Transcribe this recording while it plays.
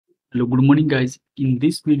Hello, good morning guys. In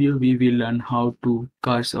this video we will learn how to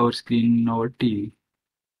cast our screen in our TV.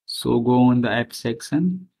 So go on the app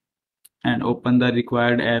section and open the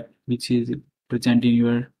required app which is present in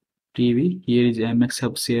your TV. Here is MX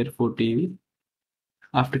Hub Share for TV.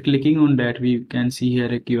 After clicking on that, we can see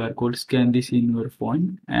here a QR code. Scan this in your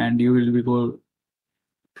phone and you will be go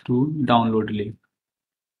to download link.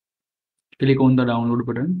 Click on the download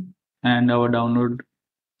button and our download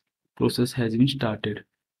process has been started.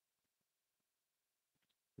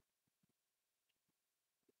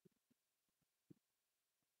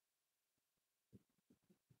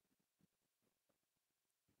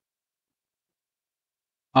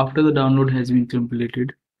 After the download has been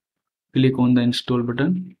completed, click on the install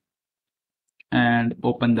button and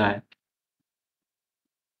open the app.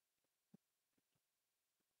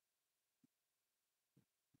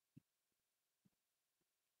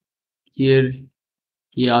 Here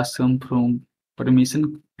he asks some from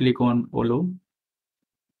permission, click on allow,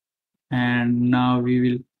 and now we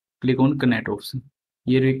will click on connect option.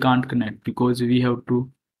 Here we can't connect because we have to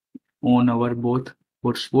on our both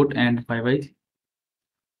hotspot and Wi-Fi,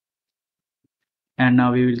 and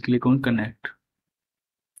now we will click on connect.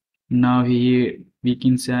 Now here we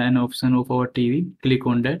can see an option of our TV, click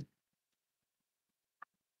on that.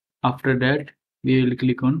 After that we will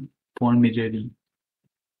click on phone mirroring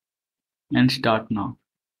and start now.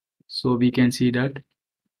 So we can see that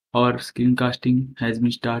our screencasting has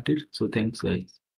been started. So thanks guys.